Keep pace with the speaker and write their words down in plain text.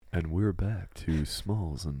And we're back to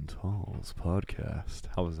Smalls and Talls podcast.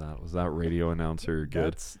 How was that? Was that radio announcer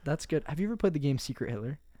good? That's good. Have you ever played the game Secret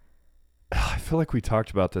Hitler? I feel like we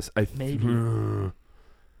talked about this. Maybe.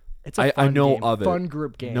 It's a fun I know game. of it. Fun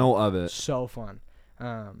group game. Know of it. So fun.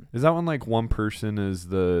 Is that when like one person is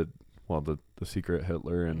the secret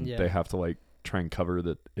Hitler and Yeah. they have to like try and cover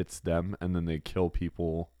that it's them and then they kill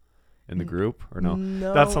people in the group or no?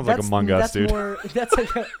 No, That sounds like Among Us, dude. That's like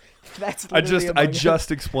that's I literally Among Us.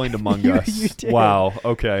 just explained Among You Us. did. Wow.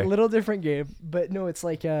 Okay. A little different game, but no, it's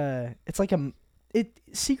like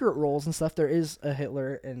secret roles and stuff. There is a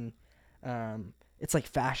Hitler and it's like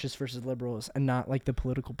fascists versus liberals and not like the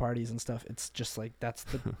political parties and stuff. It's just like that's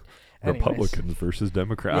the Republicans versus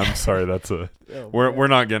Democrats. Yeah. I'm sorry, that's Oh, we're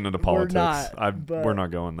not getting into politics. But we're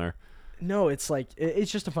not going there. No, it's like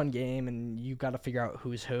it's just a fun game, and you got to figure out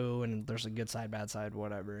who's who, and there's a good side, bad side,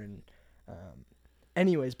 whatever. And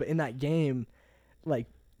anyways, but in that game, like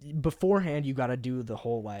beforehand, you got to do the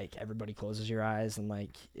whole like everybody closes your eyes, and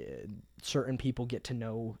like certain people get to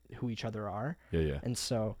know who each other are. Yeah. And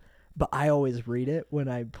so, but I always read it when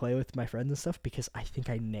I play with my friends and stuff because I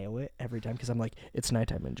think I nail it every time because I'm like, it's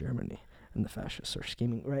nighttime in Germany, and the fascists are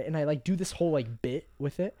scheming, right? And I like do this whole like bit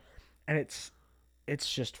with it, and it's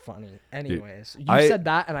just funny. Anyways, you said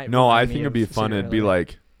that, and I think it'd be fun. It'd be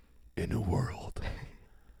like, in a world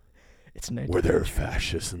it's where there are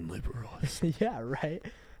fascists and liberals. Yeah, right.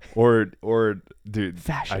 Or dude,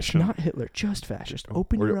 Fascist, not Hitler, just fascist.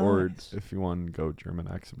 Open your eyes. Or if you want to go German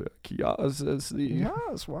accent, be like,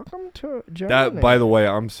 Yes, welcome to Germany. That, by the way,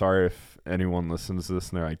 I'm sorry if anyone listens to this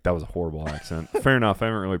and they're like, that was a horrible accent. Fair enough. I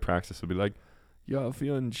haven't really practiced. It'd be like, yeah, if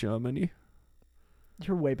you're in Germany.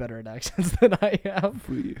 You're way better at accents than I am.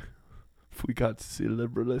 If we got the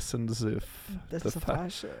liberalists and That's the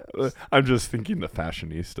fascist. I'm just thinking the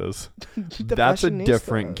fashionistas. The That's fashionistas. a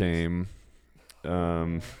different game.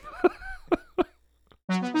 God.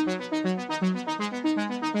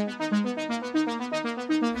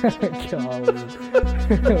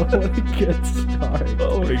 What a good start.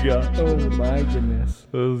 Oh my god. Oh my goodness.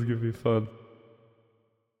 That was gonna be fun.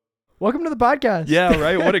 Welcome to the podcast. Yeah,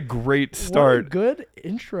 right. What a great start. What a good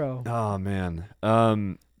intro. Oh man.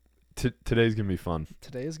 Today's gonna be fun.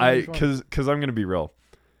 Today's gonna be fun. Because I'm gonna be real.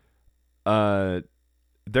 There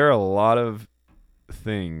are a lot of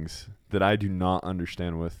things that I do not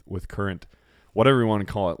understand with current, whatever you want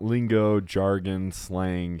to call it, lingo, jargon,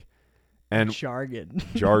 slang, and jargon.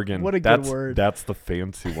 Jargon. What a good word. That's the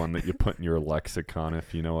fancy one that you put in your lexicon,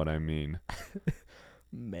 if you know what I mean.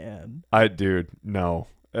 Man. No.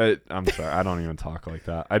 I'm sorry. I don't even talk like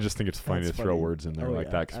that. I just think it's funny to throw words in there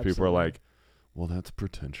like that because people are like, well, that's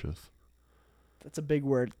pretentious. That's a big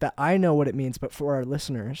word that I know what it means, but for our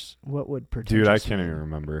listeners, what would pretentious Dude, I can't mean? even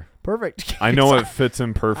remember. Perfect. I know it fits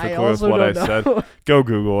in perfectly with what I said. Go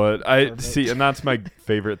Google it. Perfect. See, and that's my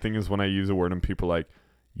favorite thing is when I use a word and people are like,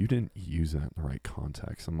 you didn't use that in the right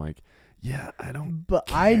context. I'm like, yeah, I don't But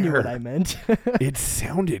care. I knew what I meant. It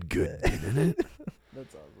sounded good, didn't it?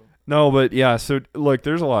 That's awesome. No, but yeah, so look,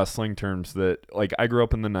 there's a lot of slang terms that, like, I grew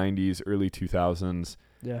up in the 90s, early 2000s.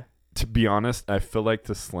 Yeah. To be honest, I feel like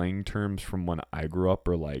the slang terms from when I grew up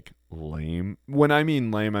are, like, lame. When I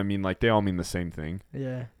mean lame, I mean, like, they all mean the same thing.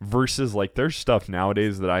 Yeah. Versus, like, there's stuff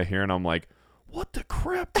nowadays that I hear and I'm like, what the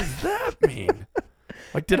crap does that mean?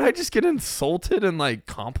 Like, did I just get insulted and, like,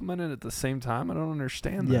 complimented at the same time? I don't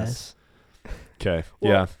understand this. Yes. Okay,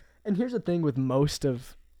 Well, yeah. And here's the thing with most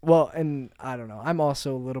of, well, and I don't know, I'm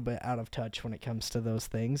also a little bit out of touch when it comes to those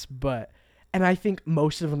things, and I think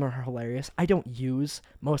most of them are hilarious. I don't use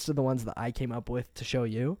most of the ones that I came up with to show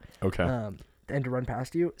you. Okay. And to run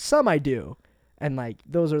past you. Some I do. And, like,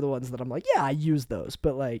 those are the ones that I'm like, yeah, I use those.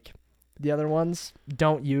 But, like, the other ones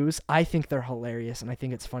don't use. I think they're hilarious, and I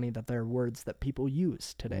think it's funny that they're words that people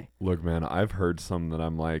use today. Look, man, I've heard some that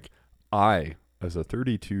I'm like, I, as a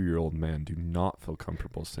 32-year-old man, do not feel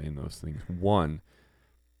comfortable saying those things. One,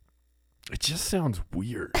 it just sounds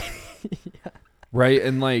weird. Yeah. Right?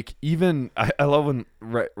 And, like, even, I love when,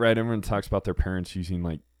 right, everyone talks about their parents using,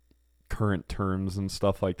 like, current terms and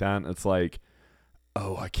stuff like that. And it's like,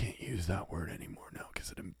 oh, I can't use that word anymore now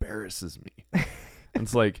because it embarrasses me. And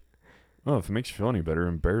it's like, oh, if it makes you feel any better, it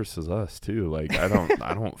embarrasses us too. Like, I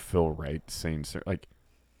don't feel right saying, like,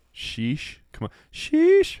 sheesh. Come on.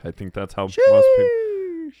 Sheesh. I think that's how most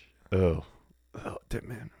people. Oh, that,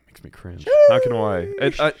 man, it makes me cringe. Sheesh. Not going to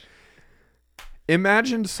lie.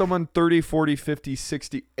 Imagine someone 30, 40, 50,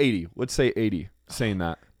 60, 80. Let's say 80 saying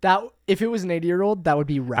that. That if it was an 80-year-old, that would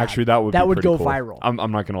be rad. Actually, that would go cool. viral. I'm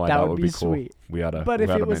not gonna lie, that would be cool. Sweet. We gotta. But if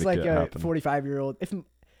it was like a happen. 45-year-old,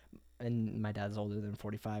 and my dad's older than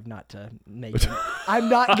 45. Not to make him, I'm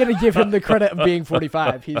not gonna give him the credit of being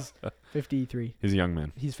 45. He's 53. He's a young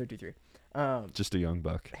man. He's 53. Just a young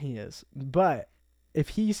buck. He is. But if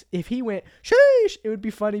he went sheesh, it would be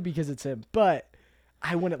funny because it's him. But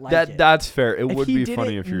I wouldn't like it. That's fair. It If would he be did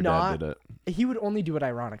funny it if your dad did it. He would only do it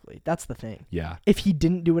ironically. That's the thing. Yeah. If he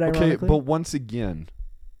didn't do it ironically. Okay, but once again,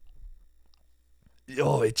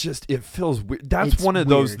 it feels weird. That's It's one of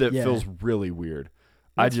those weird, that yeah. feels really weird.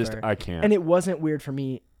 That's fair. I can't. And it wasn't weird for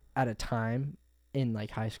me at a time in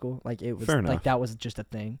like high school. Like it was Fair like enough. that was just a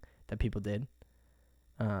thing that people did.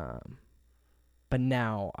 But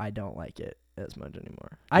now I don't like it as much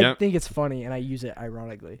anymore. I Yep. think it's funny and I use it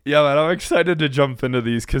ironically. Yeah, man, I'm excited to jump into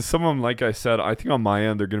these because some of them, like I said, I think on my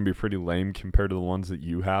end they're going to be pretty lame compared to the ones that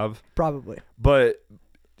you have. Probably. But,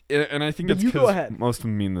 and I think But it's you go because ahead. most of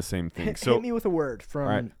them mean the same thing. Hit So, me with a word from. all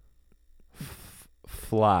right.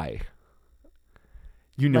 Fly.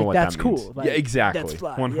 You know Like, what that's that means. cool. Like, yeah, exactly. that's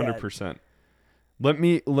fly, 100%. Let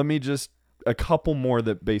me just a couple more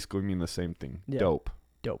that basically mean the same thing. Yeah. Dope.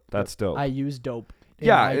 Dope. That's dope. I use dope. In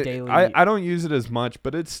yeah, my daily. I don't use it as much,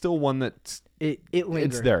 but it's still one that's It lingered.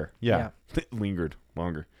 it's there. Yeah. It lingered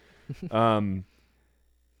longer. The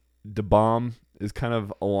bomb is kind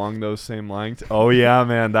of along those same lines. Oh yeah,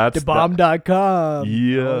 man, that's Thebomb.com.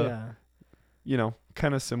 Yeah. Oh, yeah. You know,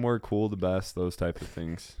 kind of similar, cool, the best, those type of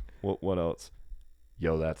things. What else?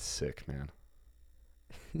 Yo, that's sick, man.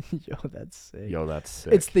 Yo, that's sick. Yo, that's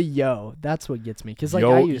sick. It's the yo. That's what gets me. Because like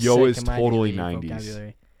Yo- I use yo sick is in my totally daily 90s.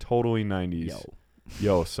 vocabulary. Totally 90s. Yo.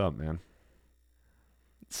 Yo, what's up, man?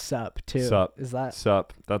 Sup too. Sup. Is that?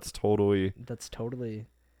 Sup. That's totally That's totally.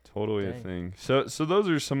 a Dang. thing. So those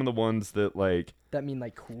are some of the ones that like That mean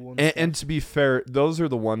like cool and, and to be fair, those are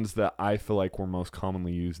the ones that I feel like were most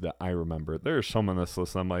commonly used that I remember. There are some on this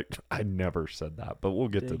list I'm like, I never said that, but we'll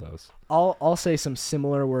get to Dang. those. I'll say some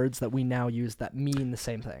similar words that we now use that mean the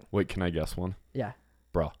same thing. Wait, can I guess one? Yeah.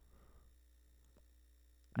 Bruh.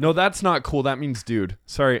 No, that's not cool. That means dude.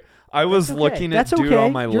 Sorry. I was That's okay. looking at That's dude okay.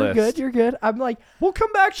 on my You're list. You're good. I'm like, We'll come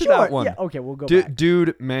back to sure. that one. Yeah. Okay, we'll go back.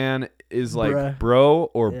 Dude, man, is like Bruh. bro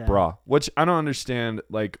or Yeah. brah, which I don't understand.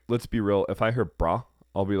 Like, let's be real. If I hear brah,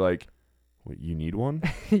 I'll be like, what, you need one?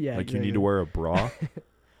 Yeah. Like, you need to wear a bra?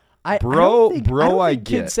 I Bro- don't think, bro, I don't I think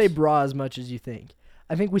kids get. say bra as much as you think.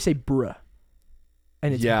 I think we say bruh.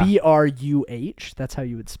 And it's Yeah. BRUH. That's how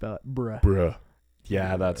you would spell it. Bruh. Bruh.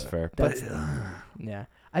 Yeah, that's fair. That's yeah.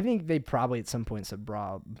 I think they probably at some point said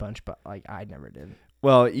bra a bunch, but like I never did.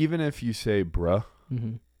 Well, even if you say bruh,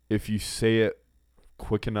 Mm-hmm. if you say it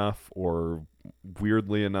quick enough or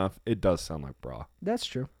weirdly enough, it does sound like bra. That's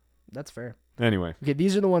true. That's fair. Anyway, Okay,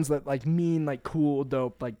 these are the ones that like mean like cool,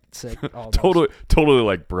 dope, like sick. All those. totally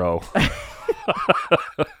like bro.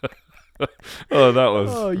 Oh, that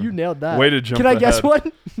was. Oh, you nailed that. Way to jump Can I guess ahead.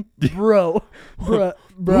 one? Bro.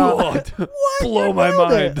 Bro. What? Blow You my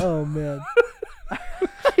nailed it. mind. Oh man.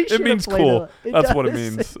 It means cool. That's what it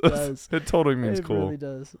means. It does. It totally means It cool. really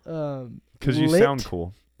does. Because you lit. sound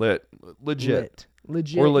cool. Legit.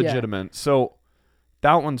 Legit. Or yeah. legitimate. So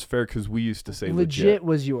that one's fair because we used to say legit.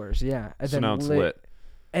 was yours, yeah. And So then now it's lit.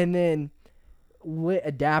 And then lit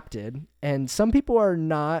adapted. And some people are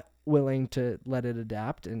not willing to let it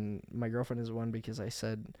adapt. And my girlfriend is one because I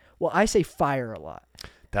say fire a lot.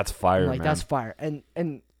 That's fire, I'm like, man. that's fire.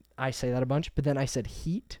 And I say that a bunch. But then I said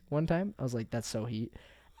heat one time. I was like, that's so heat.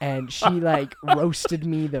 And she like roasted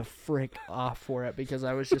me the frick off for it because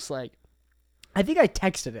I was just like, I think I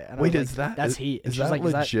texted it. And I Wait, was is like, that that's heat? And Is she's that like,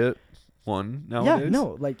 legit one Yeah, nowadays?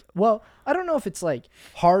 no, like, well, I don't know if it's like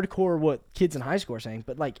hardcore what kids in high school are saying,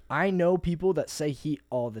 but like I know people that say heat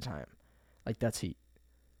all the time, like that's heat.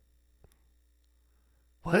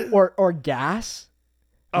 What? Or gas.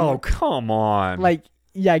 Oh, come on. Like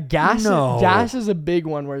yeah, gas. No. Gas is a big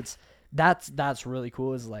one where it's that's really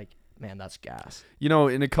cool. Is like, man, that's gas. You know,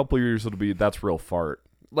 in a couple of years it'll be that's real fart.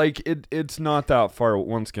 Like it's not that far.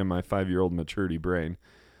 Once again, my 5-year-old maturity brain.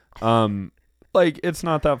 Like it's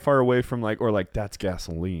not that far away from like or like that's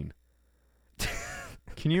gasoline.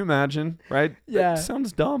 Can you imagine? Right? Yeah. That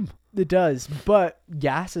sounds dumb. It does, but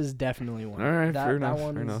gas is definitely one. All right, that, fair enough, That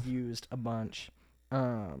one fair is enough. used a bunch.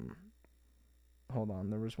 Hold on,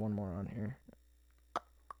 there was one more on here.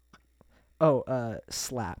 Oh,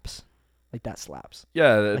 slaps. Like that slaps.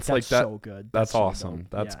 Yeah, it's that's like that. so good. That's so awesome. dope.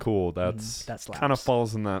 That's Yeah. cool. That That's slaps. kind of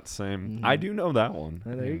falls in that same. Mhm. I do know that one.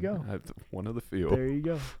 Oh, there you go. One of the few. There you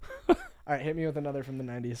go. All right, hit me with another from the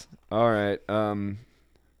 90s. All right.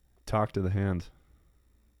 Talk to the hand.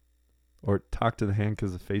 Or talk to the hand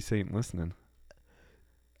because the face ain't listening.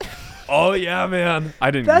 Oh yeah, man.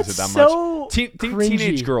 I didn't That's use it that so much. Think cringy.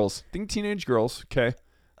 teenage girls. Think teenage girls. Okay.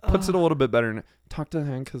 puts it a little bit better. Talk to the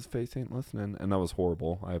hand because face ain't listening. And that was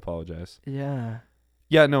horrible. I apologize. Yeah.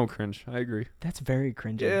 Yeah, no, cringe. I agree. That's very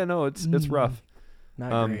cringy. Yeah, no, it's rough.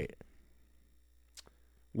 Not great.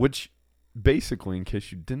 Which, basically, in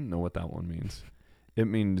case you didn't know what that one means, it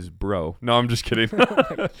means bro. No, I'm just kidding.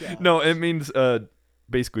 Oh no, it means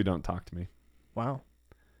basically don't talk to me. Wow.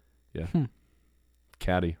 Yeah.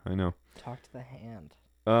 Catty, I know. Talk to the hand.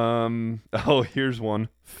 Oh, here's one.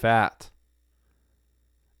 Fat.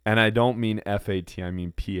 And I don't mean F-A-T, I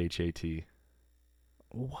mean P-H-A-T.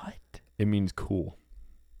 What? It means cool.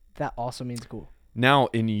 That also means cool. Now,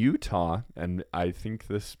 in Utah, and I think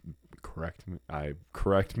this, correct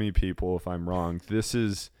me, people, if I'm wrong, this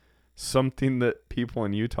is something that people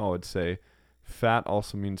in Utah would say, fat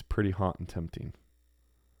also means pretty hot and tempting.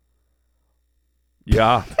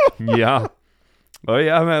 Yeah. Yeah. Oh,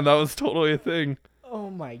 yeah, man, that was totally a thing. Oh,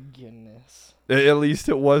 my goodness. At least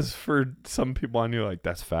it was for some people I knew, like,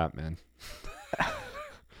 that's fat, man.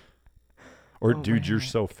 Or, dude, you're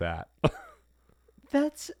so fat.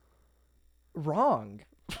 That's wrong.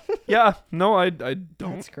 Yeah, no, I don't.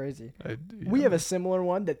 That's crazy. Yeah. We have a similar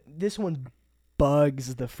one that this one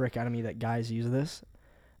bugs the frick out of me that guys use this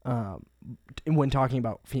when talking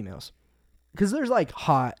about females. Because there's like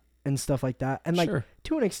hot and stuff like that. And like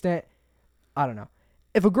to an extent, I don't know.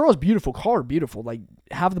 If a girl's beautiful, call her beautiful. Like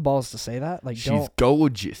have the balls to say that. Like she's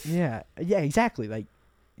gorgeous. Yeah, exactly. Like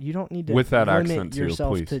you don't need to with that limit accent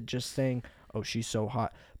yourself too, please. to just saying, "Oh, she's so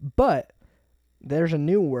hot." But there's a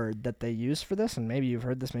new word that they use for this, and maybe you've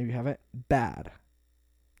heard this, maybe you haven't. Bad.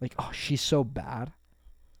 Like, oh, she's so bad.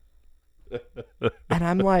 And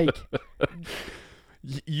I'm like,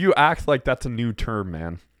 you act like that's a new term,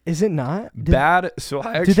 man. Is it not? Bad. So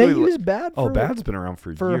I actually. Do they use bad? Oh, bad's been around for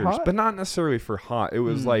years, hot? but not necessarily for hot. It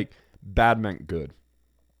was like bad meant good.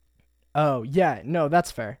 Oh yeah, no, that's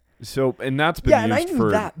fair. So and that's been used used and I knew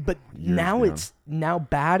for that, but now man. now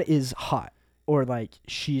bad is hot, or like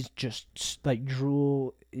she's just like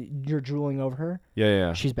you're drooling over her.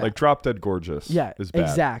 Yeah. She's bad. Like drop dead gorgeous. Yeah, is bad.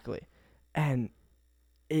 Exactly, and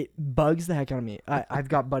it bugs the heck out of me. I've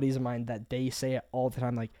got buddies of mine that they say it all the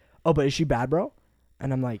time, like, "Oh, but is she bad, bro?"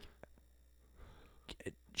 And I'm like,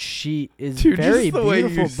 she is Dude, very just the way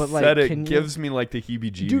beautiful, you but like, said it gives me like the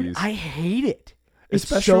heebie-jeebies. Dude, I hate it. It's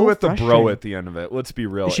Especially so with the bro frustrating. at the end of it. Let's be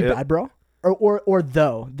real. Is she bad, bro? Or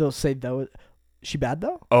though they'll say though, she bad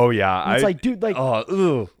though? Oh yeah, And it's like, dude, like,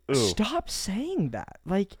 ew. stop saying that.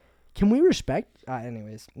 Like, can we respect?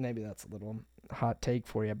 Anyways, maybe that's a little hot take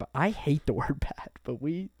for you, but I hate the word bad. But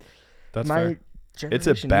that's fair. It's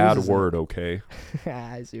a generation bad uses word, okay?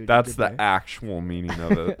 I see what That's you did the there. actual meaning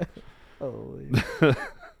of it. Holy.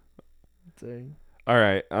 Dang. All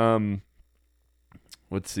right.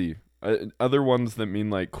 Let's see. Other ones that mean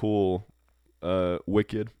like cool,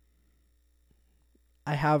 wicked.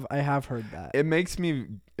 I have heard that. It makes me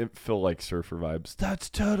feel like surfer vibes. That's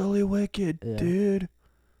totally wicked, dude.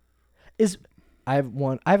 I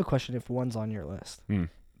have a question if one's on your list.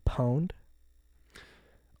 Pwned?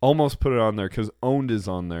 Almost put it on there because owned is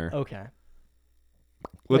on there. Okay.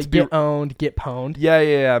 Let's like get owned, get pwned. Yeah.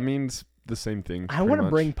 It means the same thing. I want to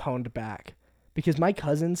bring pwned back because my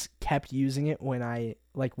cousins kept using it when it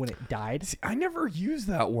died. See, I never used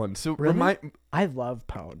that one. So Really? I love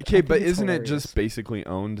pwned. Okay, but isn't it just basically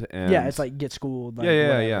owned? And yeah, it's like get schooled. Like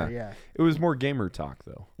yeah. It was more gamer talk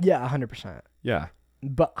though. Yeah, 100%. Yeah.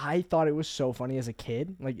 But I thought it was so funny as a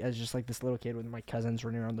kid, like as just like this little kid with my cousins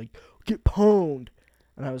running around like get pwned,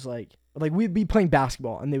 and I was like we'd be playing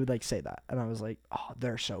basketball and they would like say that, and I was like, oh,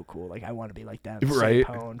 they're so cool. Like I want to be like them. Right.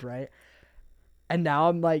 Say pwned, right? And now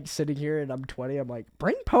I'm like sitting here and I'm 20. I'm like,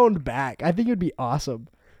 bring pwned back. I think it'd be awesome.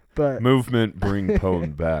 But movement bring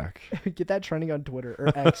pwned back. Get that trending on Twitter or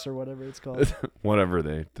X or whatever it's called. Whatever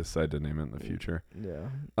they decide to name it in the future. Yeah.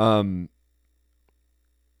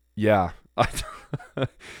 Yeah.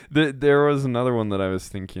 There was another one that I was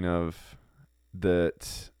thinking of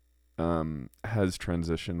that has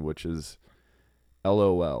transitioned, which is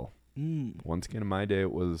LOL. Once again, in my day,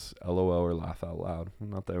 it was LOL or laugh out loud.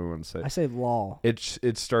 Not that everyone say. I say lol.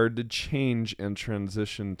 It started to change and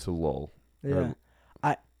transition to lol. Yeah.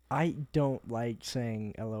 I don't like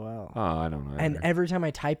saying LOL. Oh, I don't know. And every time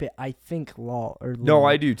I type it, I think lol or lol. No,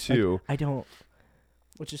 I do too. Like, I don't.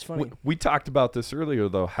 Which is funny. We talked about this earlier,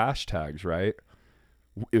 though. Hashtags, right?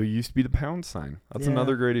 It used to be the pound sign. That's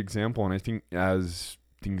another great example. And I think as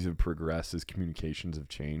things have progressed, as communications have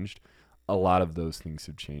changed, a lot of those things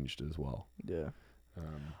have changed as well. Yeah.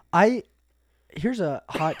 Here's a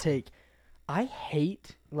hot take. I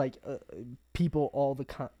hate like people all the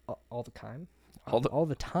time. Oh,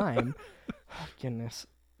 goodness.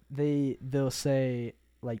 They'll say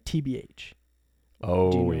like TBH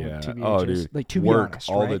Oh, you know yeah. what TBH Oh, is? dude. Like, to be Work honest,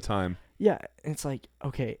 all right? the time. Yeah, it's like,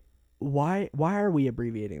 okay, why are we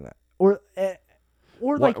abbreviating that?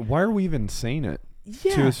 Or like, Why are we even saying it to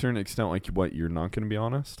yeah, a certain extent? Like, what, you're not going to be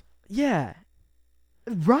honest? yeah,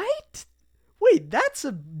 right? Wait, that's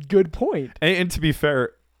a good point. And to be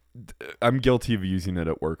fair, I'm guilty of using it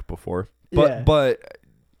at work before. Yeah. But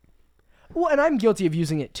Well, and I'm guilty of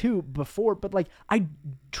using it too before, but like I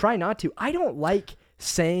try not to. I don't like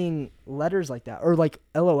saying letters like that or like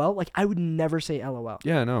LOL. Like I would never say LOL.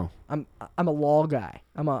 yeah, no. I'm a lol guy.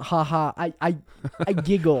 I'm a haha. I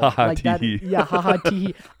giggle Haha, like that. tee-hee. Yeah, haha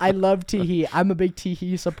tee. I love tee. I'm a big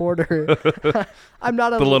tee supporter. I'm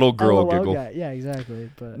not a The little girl LOL giggle. guy. Yeah, exactly.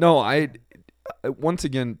 But No, once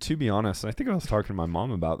again, to be honest, I think I was talking to my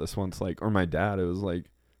mom about this once, like, or my dad. It was like,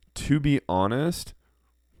 to be honest,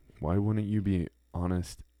 why wouldn't you be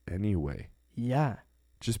honest anyway? yeah.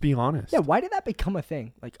 Just be honest. Yeah, why did that become a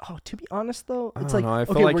thing? Like, oh, to be honest though, I it's don't like, know. I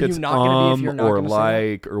feel okay, like were it's you not gonna be if you're not or gonna say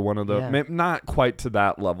that? like or one of the Yeah. not quite to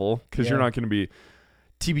that level because you're Yeah. not going to be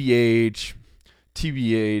TBH.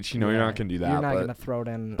 You know, you're Yeah, not going to do that. You're not but gonna throw it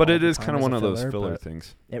in. but all it the is time kind of as one a of those filler, filler but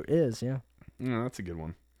things. It is, yeah. Yeah, that's a good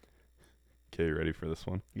one. Okay, you ready for this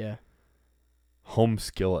one? Yeah. Home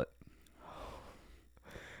skillet.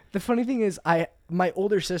 The funny thing is, my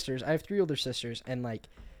older sisters, I have 3 older sisters, and like,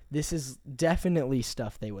 this is definitely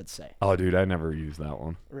stuff they would say. Oh, dude, I never used that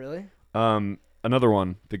one. Really? Another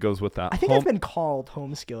one that goes with that. I think I've been called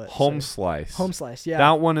home skillet. home so- slice. Home slice, yeah.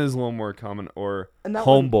 That one is a little more common. Or And that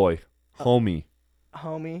one- homeboy, homie.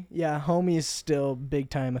 Homie, yeah, homie is still big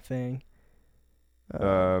time a thing.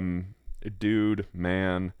 Dude,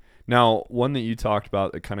 man. Now, one that you talked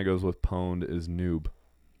about that kind of goes with pwned is noob.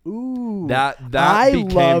 Ooh, That I became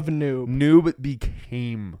love noob. Noob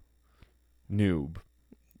became noob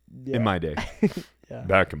Yeah. in my day. Yeah.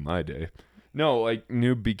 Back in my day. No, like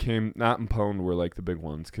noob became that and pwned were like the big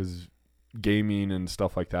ones because gaming and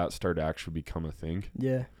stuff like that started to actually become a thing.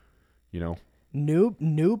 Yeah. You know.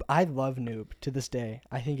 Noob. I love noob to this day.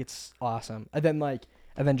 I think it's awesome. And then like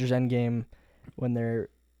Avengers Endgame, when they're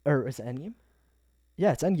is it Endgame?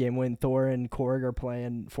 Yeah, it's Endgame when Thor and Korg are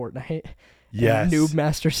playing Fortnite. Yes. And Noob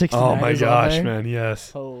Master 69. Oh my is on gosh, there. man!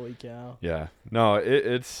 Yes. Holy cow. Yeah. No,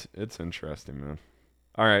 it's interesting, man.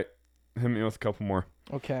 All right, hit me with a couple more.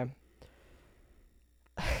 Okay.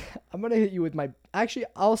 I'm gonna hit you with my. Actually,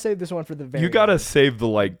 I'll save this one for the very. You gotta end. save the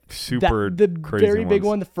like super the crazy very big ones.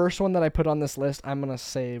 one, the first one that I put on this list. I'm gonna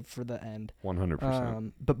save for the end.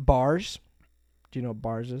 100%. But bars. Do you know what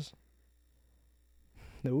bars is?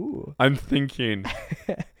 Ooh. I'm thinking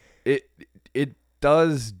it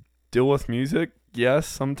does deal with music. Yes,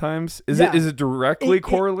 sometimes. Is Yeah. it directly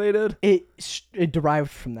correlated? It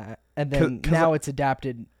derived from that, and then 'Cause now it's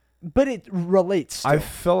adapted, but it relates. Still. I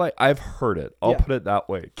feel like I've heard it. I'll Yeah. put it that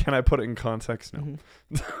way. Can I put it in context? No.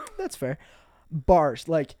 That's fair. Bars,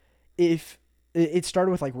 like if it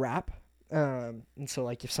started with like rap, and so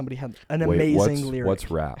like if somebody had an amazing lyric.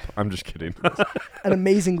 What's rap? I'm just kidding. An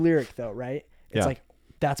amazing lyric though, right? It's Yeah. like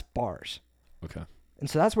that's bars. Okay. And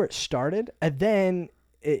so that's where it started, and then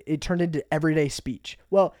it turned into everyday speech.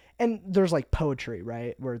 Well, and there's like poetry,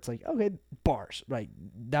 right? Where it's like, okay, bars. Like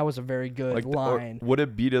that was a very good Like, line. would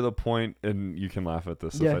it be to the point, and you can laugh at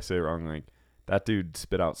this Yeah. if I say it wrong, like that dude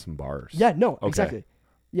spit out some bars. Yeah, no, Okay. exactly.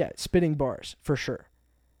 Yeah, spitting bars for sure.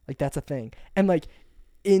 Like that's a thing. And like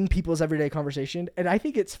in people's everyday conversation, and I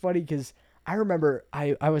think it's funny because I remember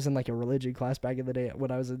I was in like a religion class back in the day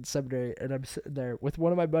when I was in seminary, and I'm sitting there with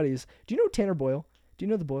one of my buddies. Do you know Tanner Boyle? Do you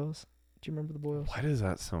know the Boyles? Do you remember the Boyles? Why does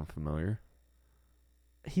that sound familiar?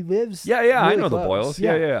 He lives. Yeah, I really know the close. Boyles.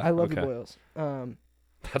 Yeah. I love the Okay. Boyles.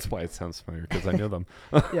 That's why it sounds familiar because I know them.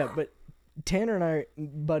 Yeah, but Tanner and I are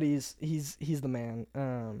buddies. He's the man.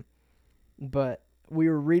 But we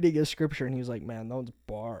were reading a scripture and he was like, "Man, those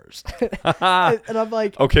bars." and I'm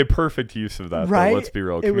like, Okay, perfect use of that. Right? Though. Let's be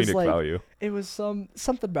real. It was Comedic like- value. it was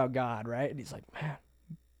something about God, right? And he's like, "Man,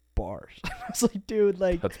 bars." I was like, "Dude,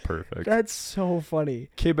 like That's perfect. that's so funny."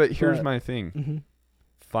 Okay, but here's but- my thing. Mm-hmm.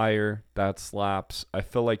 Fire, that slaps. I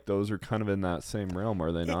feel like those are kind of in that same realm,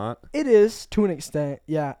 are they not? It is to an extent,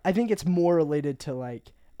 yeah. I think it's more related to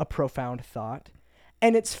like a profound thought,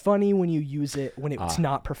 and it's funny when you use it when it's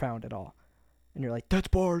not profound at all, and you're like, "That's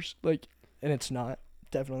bars," like, and it's not,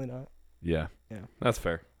 definitely not. Yeah. Yeah. That's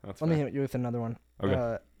fair. Let me hit you with another one.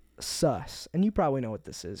 Okay. Sus, and you probably know what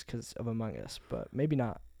this is because of Among Us, but maybe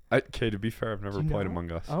not. Okay, to be fair, I've never Do you played know?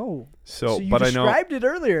 Among Us. Oh, So, you but I know. described it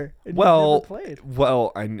earlier. And Well, you've never played.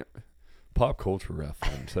 Well, I know. Pop culture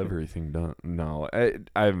reference, everything done. No, I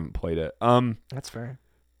haven't played it. That's fair.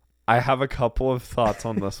 I have a couple of thoughts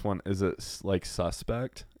on this one. Is it like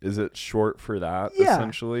suspect? Is it short for that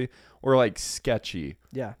essentially, or like sketchy?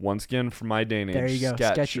 Yeah. Once again, from my day and age, There you go.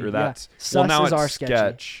 sketch Sketchy. or that's Sus now is it's our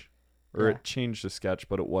sketch, or Yeah. it changed to sketch,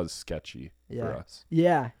 but it was sketchy for us.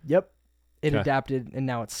 Yeah. Yep. It 'Kay. adapted, and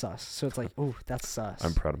now it's sus. So it's like, oh, that's sus.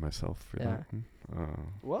 I'm proud of myself for Yeah. that.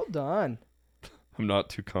 Well done. I'm not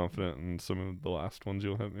too confident in some of the last ones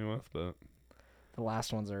you'll hit me with, but The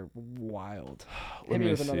last ones are wild. let me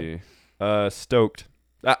me with another. see. Stoked.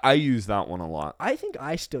 I use that one a lot. I think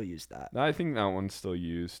I still use that. I think that one's still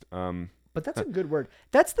used. But that's a good word.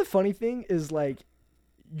 That's the funny thing is like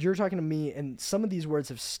you're talking to me and some of these words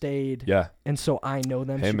have stayed. Yeah. And so I know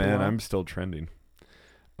them. Hey super man, well. I'm still trending.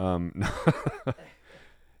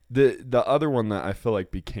 The other one that I feel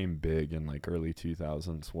like became big in like early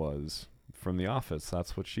 2000s was from The Office.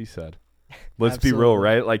 That's what she said. Let's be real, Absolutely.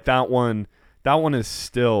 right? Like that one is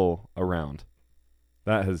still around.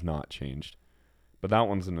 That has not changed. But that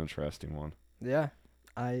one's an interesting one. Yeah.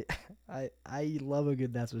 I love a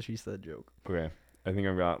good that's what she said joke. Okay. I think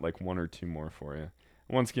I've got like one or two more for you.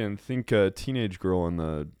 Once again, think a teenage girl in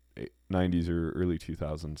the 90s or early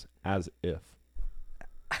 2000s as if.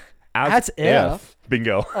 As if?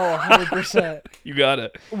 Bingo. Oh, 100%. You got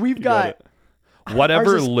it. We've You got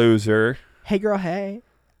whatever, ours is, loser. hey girl, hey.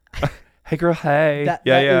 Hey girl, hey. That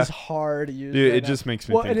yeah. is hard to use. Dude, right it now. just makes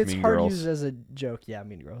me well, think and it's Mean hard Girls. to use as a joke. Yeah,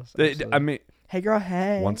 Mean Girls. I mean, hey girl,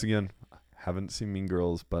 hey. once again, haven't seen Mean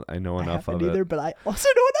Girls, but I know I enough haven't of either, it. but I also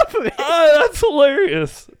know enough of it. Oh, that's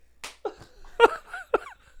hilarious.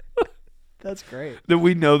 That's great. That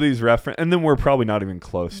we know these reference, and then we're probably not even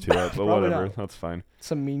close to it, but Probably whatever. not. That's fine.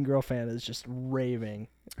 Some Mean Girl fan is just raving.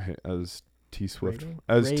 Hey, as T Swift,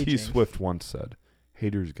 Raging? T Swift once said,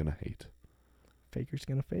 "Haters gonna hate." Faker's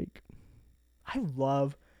gonna fake. I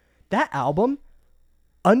love that album.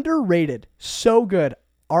 Underrated. So good.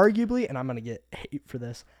 Arguably, and I'm gonna get hate for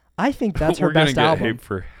this. I think that's her We're gonna best get album. hate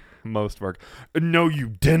for most of our. No, you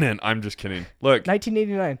didn't. I'm just kidding. Look,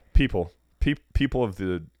 1989. people of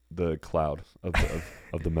the cloud of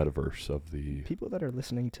the metaverse of the. People that are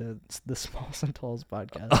listening to the Smalls and Talls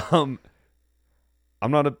podcast.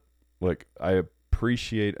 I'm not a look. I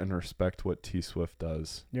appreciate and respect what T Swift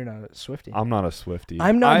does. You're not a Swiftie. I'm not a Swiftie.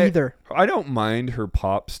 I'm not either. I don't mind her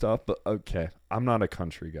pop stuff, but okay, I'm not a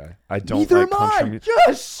country guy. I don't Neither like am country I. music.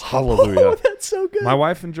 Yes. Hallelujah. Oh, that's so good. My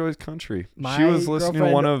wife enjoys country. My she was listening to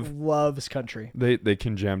girlfriend one of. loves country. They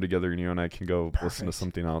can jam together, and you and I can go listen to Perfect.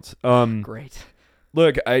 something else. Great.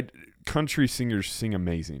 Look, country singers sing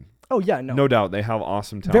amazing. Oh yeah, no. No doubt, they have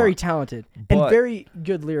awesome talent. Very talented and But- very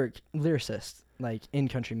good lyricists, like in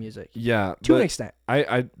country music. Yeah, To an but extent.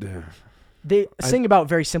 I They sing about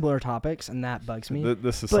very similar topics, and that bugs me.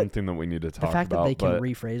 this is But something that we need to talk The fact about. that they can but-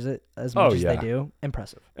 rephrase it as much as yeah. they do,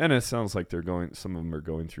 impressive. and it sounds like some of them are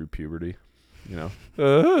going through puberty. You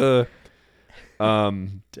know.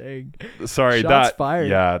 Dang. Sorry, Shots fired.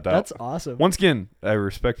 Yeah, That's awesome. Once again, I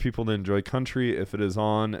respect people that enjoy country. If it is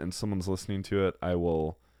on and someone's listening to it,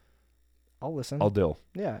 I'll listen. I'll deal.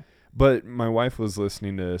 Yeah. But my wife was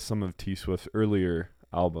listening to some of T Swift's earlier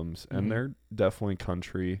albums, and Mhm. they're definitely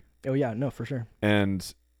country. Oh yeah, no, for sure.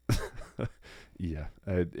 And yeah,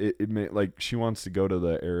 it may, like she wants to go to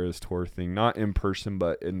the Eras tour thing, not in person,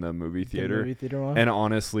 but in the movie theater. The movie theater one. And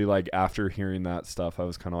honestly, like after hearing that stuff, I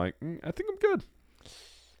was kind of like, I think I'm good.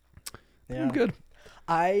 Yeah. I'm good.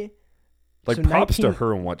 I Like so props 19 to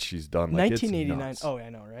her and what she's done. Like 1989. It's nuts. Oh, I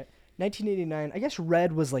know, right? 1989. I guess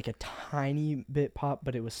Red was like a tiny bit pop,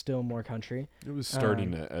 but it was still more country. It was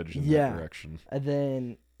starting to edge in yeah. that direction. And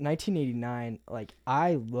then 1989, like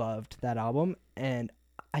I loved that album, and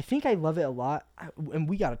I think I love it a lot. And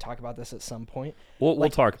we got to talk about this at some point. We'll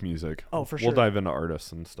like- talk music. Oh, for We'll sure. dive into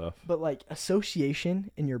artists and stuff. But like association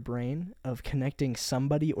in your brain of connecting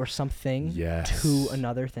somebody or something Yes. to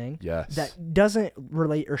another thing Yes. that doesn't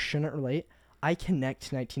relate or shouldn't relate. I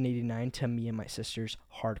connect 1989 to me and my sisters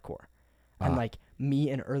hardcore. And like me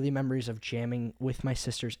and early memories of jamming with my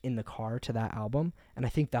sisters in the car to that album. And I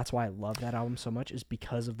think that's why I love that album so much, is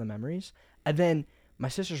because of the memories. And then my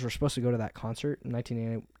sisters were supposed to go to that concert in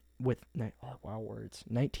 1989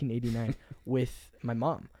 1989 with my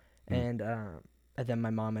mom. And then my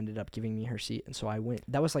mom ended up giving me her seat, and so I went.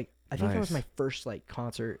 That was like, I think that was Nice. my first like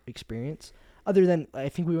concert experience. Other than, I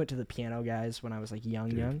think we went to the Piano Guys when I was like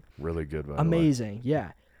young. Really good, by the way. Amazing,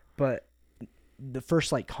 yeah. But the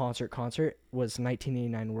first like concert was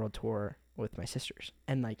 1989 World Tour with my sisters,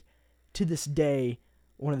 and like to this day,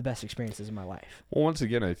 one of the best experiences in my life. Well, once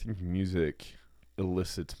again, I think music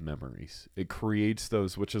elicits memories. It creates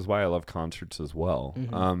those, which is why I love concerts as well.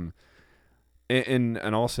 Mhm. And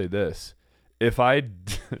I'll say this: if I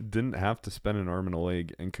didn't have to spend an arm and a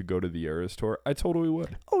leg and could go to the Eras tour, I totally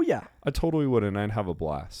would. Oh yeah. I totally would, and I'd have a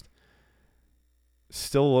blast.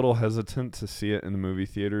 Still a little hesitant to see it in the movie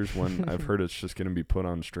theaters when I've heard it's just going to be put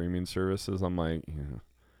on streaming services. I'm like,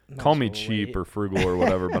 call me cheap or frugal or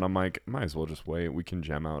whatever, but I'm like, might as well just wait. We can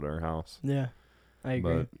gem out our house. Yeah, I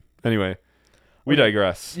agree. But anyway, we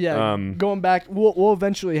digress. Yeah, going back, we'll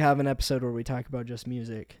eventually have an episode where we talk about just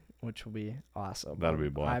music, which will be awesome. That'll be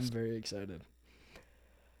a blast. I'm very excited.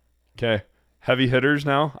 Okay, heavy hitters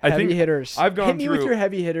now. I think hitters. I've gone hit me through with your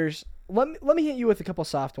heavy hitters. Let me hit you with a couple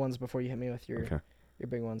soft ones before you hit me with your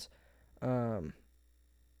big ones.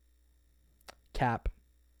 Cap.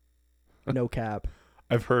 No cap.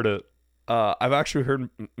 I've heard it. I've actually heard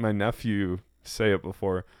my nephew say it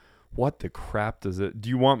before. What the crap does it? Do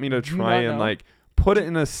you want me to try and like put it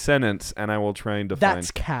in a sentence and I will try and define? That's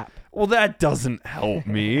cap. Well, that doesn't help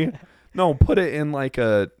me. No, put it in like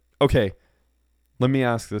a. Okay, let me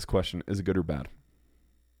ask this question: is it good or bad?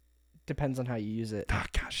 Depends on how you use it. Oh,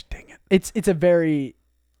 gosh, dang it! It's a very,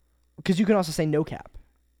 because you can also say no cap.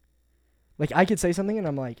 Like I could say something and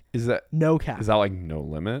I'm like, is that no cap? Is that like no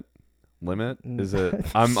limit? Limit? Is it?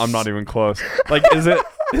 I'm not even close. Like, is it?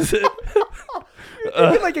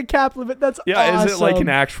 Like a cap limit. That's awesome. Is it like an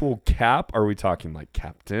actual cap? Are we talking like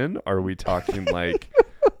captain? Are we talking like,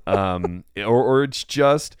 or it's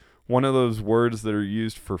just one of those words that are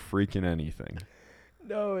used for freaking anything?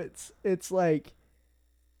 No, it's like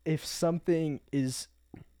if something is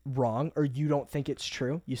wrong or you don't think it's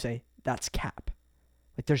true, you say that's cap.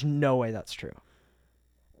 Like there's no way that's true.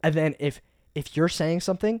 And then if you're saying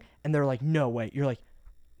something and they're like, no way, you're like,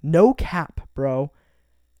 no cap, bro,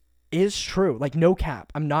 is true. Like no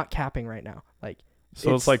cap. I'm not capping right now. Like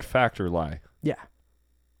so it's like fact or lie. Yeah.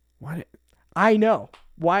 Why? I know.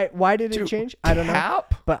 Why did it change? I don't know.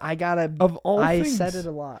 But I gotta. Of all I things. said it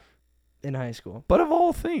a lot in high school. But of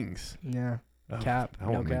all things. Yeah. Oh, Cap. That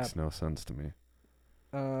one makes no sense to me.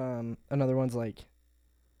 Another one's like,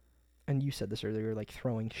 and you said this earlier, like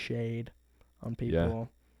throwing shade on people.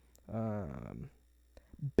 Yeah.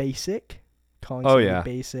 Basic. Calling somebody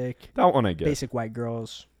basic. That one I get. Basic white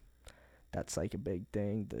girls. That's like a big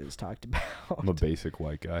thing that is talked about. I'm a basic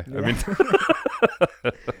white guy. Yeah. I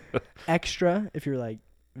mean, extra, if you're like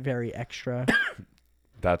very extra.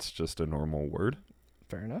 That's just a normal word.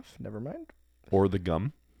 Fair enough. Never mind. Or the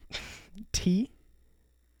gum. Tea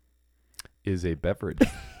is a beverage.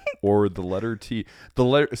 Or the letter T. The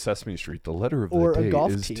letter Sesame Street. The letter of the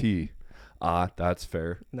day is T. That's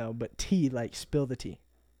fair. No, but tea, like spill the tea.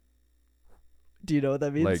 Do you know what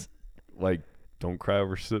that means? Like don't cry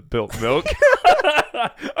over spilt milk.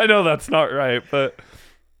 I know that's not right, but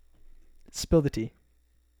spill the tea.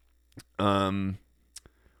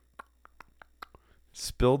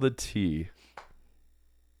 Spill the tea.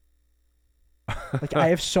 Like I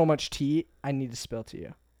have so much tea, I need to spill to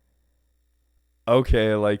you.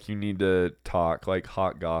 Okay, like you need to talk, like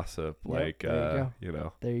hot gossip, yep, like you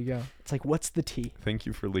know. There you go. It's like, what's the tea? Thank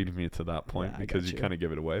you for leading me to that point because you kind of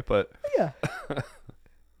give it away, but yeah.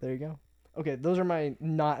 There you go. Okay, those are my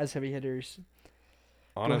not as heavy hitters.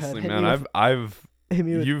 Honestly, man,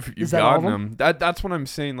 you've gotten them. That's what I'm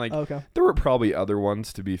saying. Like, okay. There were probably other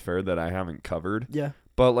ones, to be fair, that I haven't covered. Yeah.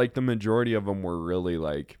 But like the majority of them were really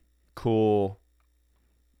like cool,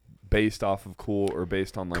 based off of cool or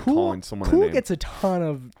based on like calling someone a name. Cool gets a ton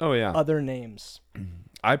of other names.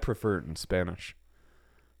 I prefer it in Spanish.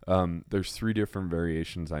 There's 3 different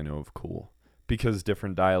variations I know of cool because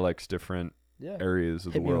different dialects, different areas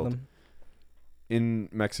of the world. In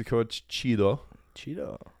Mexico, it's chido.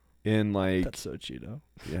 Chido. In like that's so chido.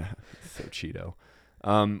 Yeah, it's so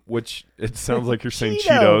chido. Which it sounds like you're saying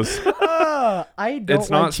Cheetos. I don't. It's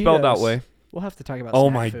not spelled that way. We'll have to talk about. Oh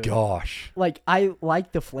my food. gosh! Like I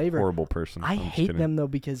like the flavor. Horrible person. I hate them though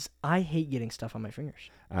because I hate getting stuff on my fingers.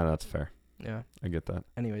 That's fair. Yeah, I get that.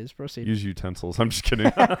 Anyways, proceed. Use utensils. I'm just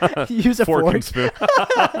kidding. Use a fork and spoon.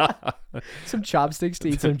 Some chopsticks to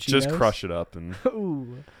eat some Cheetos. Just crush it up and.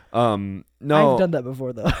 Ooh. No. I've done that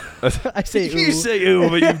before though. I say ooh. You say ooh,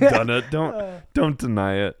 but you've done it. Don't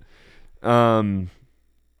deny it.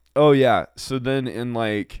 Oh yeah. So then in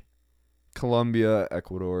like Colombia,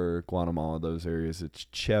 Ecuador, Guatemala, those areas, it's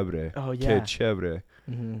chévere. Oh yeah. Que chévere.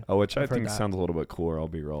 Mm-hmm. Which I think sounds a little bit cooler. I'll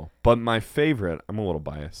be real. But my favorite, I'm a little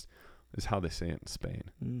biased, is how they say it in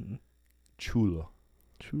Spain. Chulo.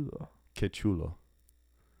 Chulo. Que chulo.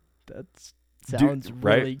 That sounds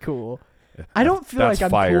really cool. Yeah, I don't feel like I'm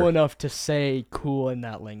fire. cool enough to say cool in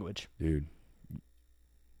that language. Dude.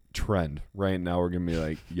 Trend. Right now we're going to be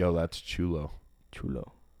like, yo, that's chulo.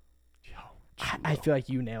 Chulo. Yo, chulo. I feel like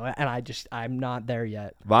you nail it, and I'm not there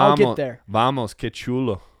yet. Vamos, I'll get there. Vamos, que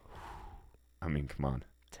chulo. I mean, come on.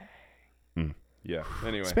 Dang. Yeah.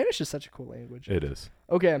 Anyway. Spanish is such a cool language. It is.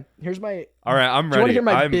 Okay, here's my... All right, I'm ready. Do you want to hear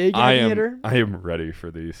my big heavy hitter? I am ready for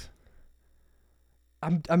these.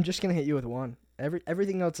 I'm just going to hit you with one.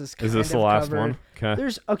 Everything else is kind of Is this the last covered. one? Okay.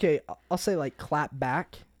 Okay, I'll say like clap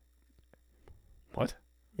back. What?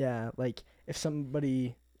 Yeah, like if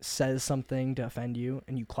somebody says something to offend you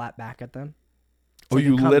and you clap back at them. Oh, like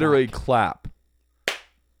you literally comeback. clap.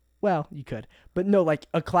 Well, you could. But no, like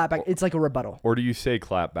a clap back, it's like a rebuttal. Or do you say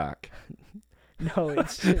clap back? No,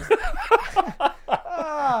 it's just...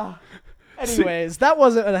 Anyways, that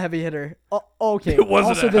wasn't a heavy hitter. Okay. It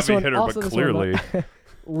wasn't also a this heavy one, hitter, also but this one, clearly.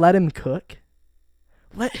 Let him cook.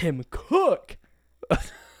 Let him cook.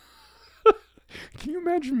 Can you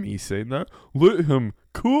imagine me saying that? Let him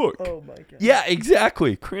cook. Oh my god. Yeah,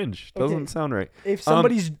 exactly. Cringe. Doesn't Okay. sound right. If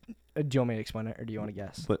somebody's... do you want me to explain it, or do you want to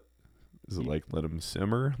guess? Is it like let him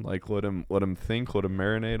simmer? Like let him think? Let him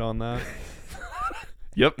marinate on that?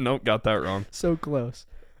 Yep. Nope. Got that wrong. So close.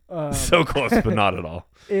 So close, but not at all.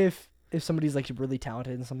 If somebody's like really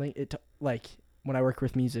talented in something, like when I work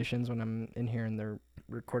with musicians, when I'm in here and they're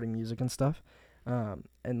recording music and stuff,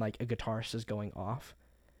 and like a guitarist is going off,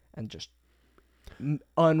 and just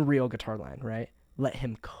unreal guitar line, right? Let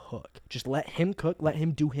him cook. Just let him cook. Let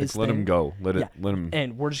him do his Let thing. him go. Let him.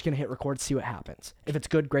 And we're just gonna hit record, see what happens. If it's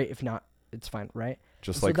good, great. If not, it's fine, right?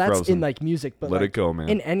 Just so like that's Frozen. in like music, but Let like, it go, man.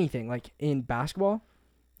 in anything, like in basketball,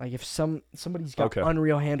 like if somebody's got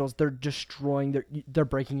unreal handles, they're destroying they're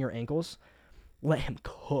breaking your ankles. Let him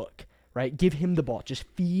cook, right? Give him the ball. Just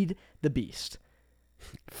feed the beast.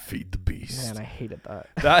 Feed the beast. Man, I hated that.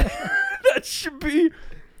 That should be.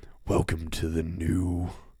 Welcome to the new.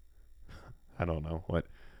 I don't know what.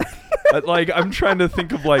 Like I'm trying to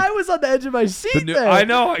think of like. I was on the edge of my seat there. I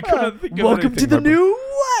know. I couldn't think of welcome anything. to the new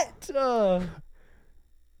what?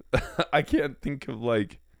 I can't think of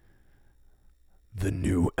like. The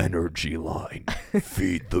new energy line.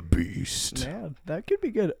 Feed the beast. Man, that could be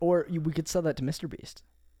good. Or we could sell that to Mr. Beast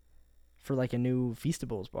for like a new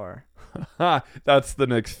Feastables bar. That's the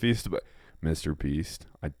next Feastables. Mr. Beast,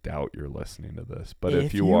 I doubt you're listening to this, but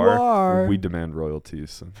if you are, are, we demand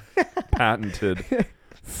royalties. Patented.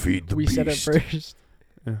 Feed the we beast. said it first.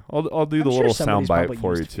 Yeah, I'll do I'm the sure little somebody's soundbite probably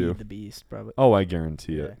for you used too. Feed the Beast, probably. Oh, I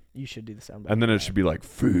guarantee Yeah, it. you should do the soundbite. And then it should be like,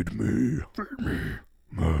 feed me.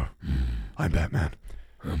 I'm Batman.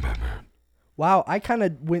 Wow, I kind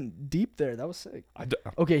of went deep there. That was sick. Oh,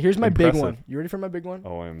 Okay, here's my big impressive. one. You ready for my big one?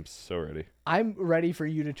 I'm so ready. I'm ready for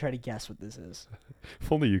you to try to guess what this is.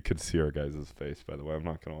 If only you could see our guys' face, by the way. I'm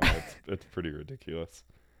not going to lie. It's pretty ridiculous.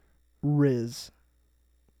 Riz.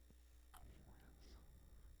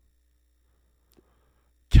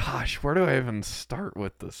 Gosh, where do I even start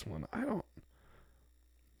with this one? I don't.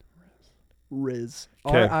 Riz.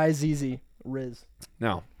 'Kay. R-I-Z-Z. Riz.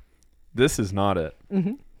 Now, this is not it.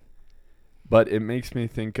 Mm-hmm. But it makes me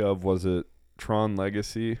think of, was it Tron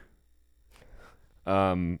Legacy?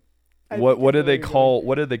 What did they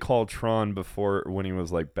call Tron before when he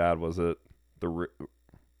was like bad? Was it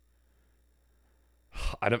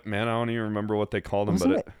I don't even remember what they called him.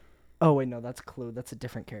 Wasn't but it? Oh wait, no, that's Clue. That's a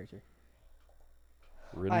different character.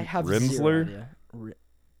 I have Rinsler. zero idea.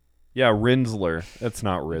 Yeah, Rinsler. It's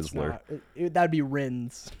not It's Rizzler. not. That'd be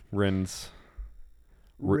Rins. Riz.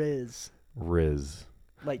 Riz.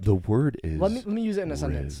 Like The word is. let me use it in a Riz.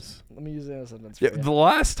 sentence. Let me use it in a sentence. Yeah, for you. the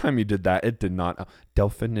last time you did that, it did not.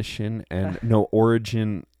 Definition and no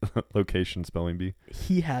origin, location, spelling bee.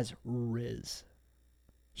 He has Riz.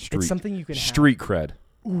 Street. It's something you can Street cred.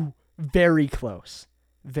 have. Ooh, very close.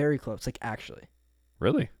 Very close. Like actually.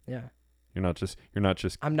 Really? Yeah. You're not just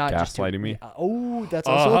I'm not gaslighting me. That's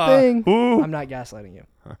also a thing. Ooh. I'm not gaslighting you.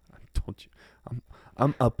 I told you.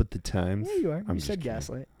 I'm up at the times. Yeah, you are. I'm You just said kidding.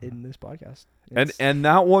 gaslight in this podcast. And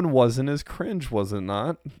that one wasn't as cringe, was it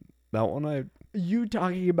not? That one You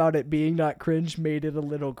talking about it being not cringe made it a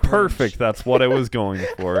little cringe. perfect. That's what I was going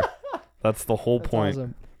for. That's the whole That's point.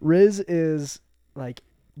 awesome. Riz is like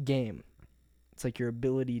game. It's like your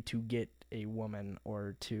ability to get a woman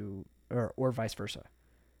or vice versa.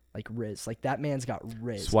 Like Riz. Like that man's got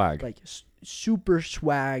Riz. Swag. Like super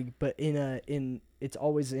swag, but it's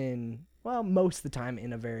always in, well, most of the time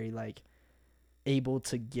in a very like able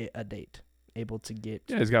to get a date. Able to get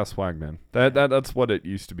Yeah, he's got swag, man. That's what it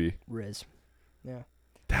used to be. Riz. Yeah.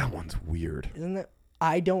 That one's weird. Isn't it?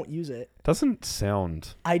 I don't use it. Doesn't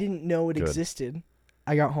sound. I didn't know it Good. existed.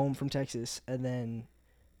 I got home from Texas and then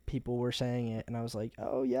people were saying it and I was like,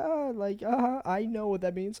 oh yeah, like I know what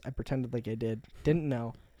that means. I pretended like I didn't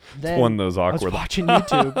know. Then It's one of those I was awkward. watching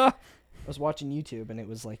YouTube. I was watching YouTube and it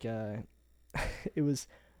was like it was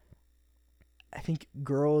I think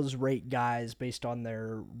girls rate guys based on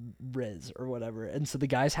their riz or whatever. And so the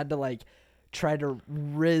guys had to like try to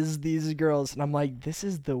riz these girls. And I'm like, this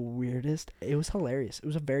is the weirdest. It was hilarious. It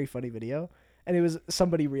was a very funny video. And it was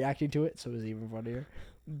somebody reacting to it. So it was even funnier.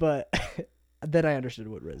 But then I understood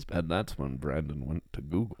what riz meant. And that's when Brandon went to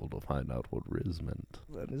Google to find out what Riz meant.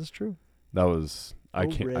 That is true. That was I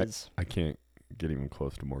Riz. can't get even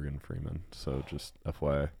close to Morgan Freeman. So just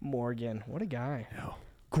FYI. Morgan. What a guy. Yeah.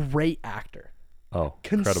 Great actor. Oh,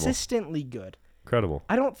 incredible. Consistently good. Incredible.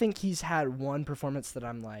 I don't think he's had one performance that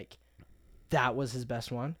I'm like, that was his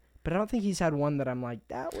best one. But I don't think he's had one that I'm like,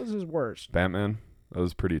 that was his worst. Batman, that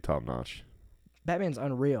was pretty top notch. Batman's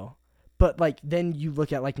unreal. But like then you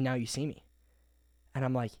look at like Now You See Me. And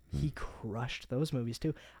I'm like, he crushed those movies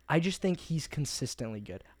too. I just think he's consistently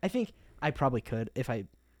good. I think I probably could, if I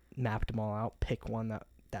mapped them all out, pick one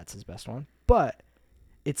that's his best one. But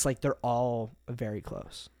it's like they're all very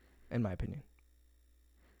close, in my opinion.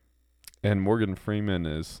 And Morgan Freeman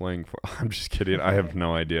is slang for... I'm just kidding. I have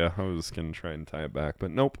no idea. I was going to try and tie it back.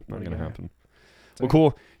 But nope, not going to happen. Well,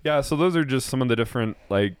 cool. Yeah, so those are just some of the different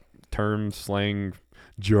like terms, slang,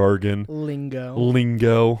 jargon.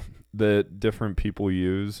 Lingo that different people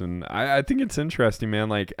use. And I think it's interesting, man.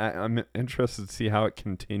 Like, I'm interested to see how it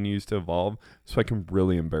continues to evolve so I can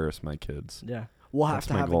really embarrass my kids. Yeah. We'll have That's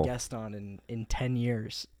to my have goal. a guest on in 10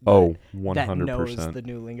 years. Oh, that 100%. knows the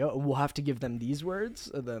new lingo. We'll have to give them these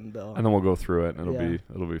words, and then they'll... And then we'll go through it, and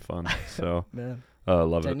it'll be fun. So, Man,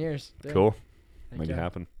 love 10 it. years. Yeah. Cool. Heck Make it yeah.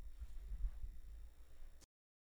 happen.